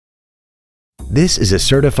This is a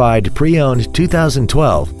certified pre-owned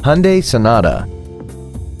 2012 Hyundai Sonata.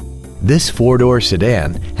 This four-door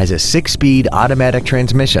sedan has a 6-speed automatic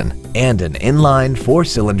transmission and an inline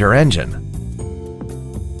 4-cylinder engine.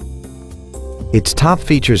 Its top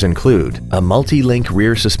features include a multi-link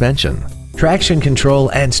rear suspension, traction control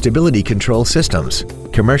and stability control systems,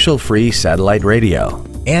 commercial-free satellite radio,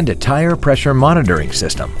 and a tire pressure monitoring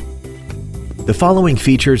system. The following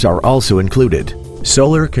features are also included: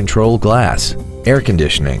 solar control glass, air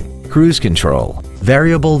conditioning, cruise control,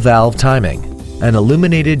 variable valve timing, an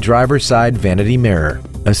illuminated driver's side vanity mirror,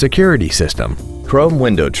 a security system, chrome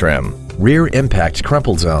window trim, rear impact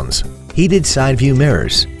crumple zones, heated side view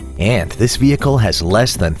mirrors, and this vehicle has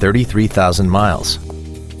less than 33,000 miles.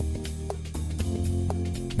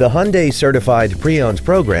 The Hyundai Certified Pre-Owned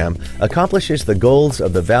program accomplishes the goals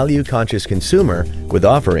of the value-conscious consumer with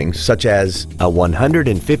offerings such as a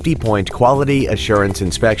 150-point quality assurance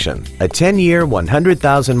inspection, a 10-year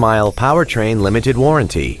 100,000-mile powertrain limited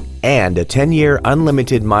warranty, and a 10-year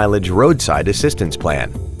unlimited mileage roadside assistance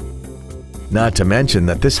plan. Not to mention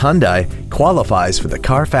that this Hyundai qualifies for the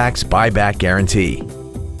Carfax buyback guarantee.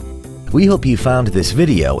 We hope you found this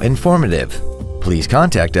video informative. Please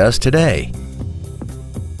contact us today.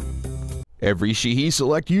 Every Sheehy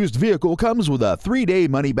Select used vehicle comes with a 3-day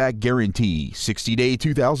money-back guarantee, 60-day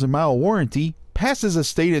 2,000-mile warranty, passes a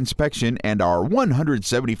state inspection and our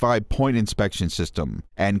 175-point inspection system,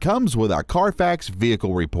 and comes with a Carfax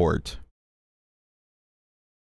vehicle report.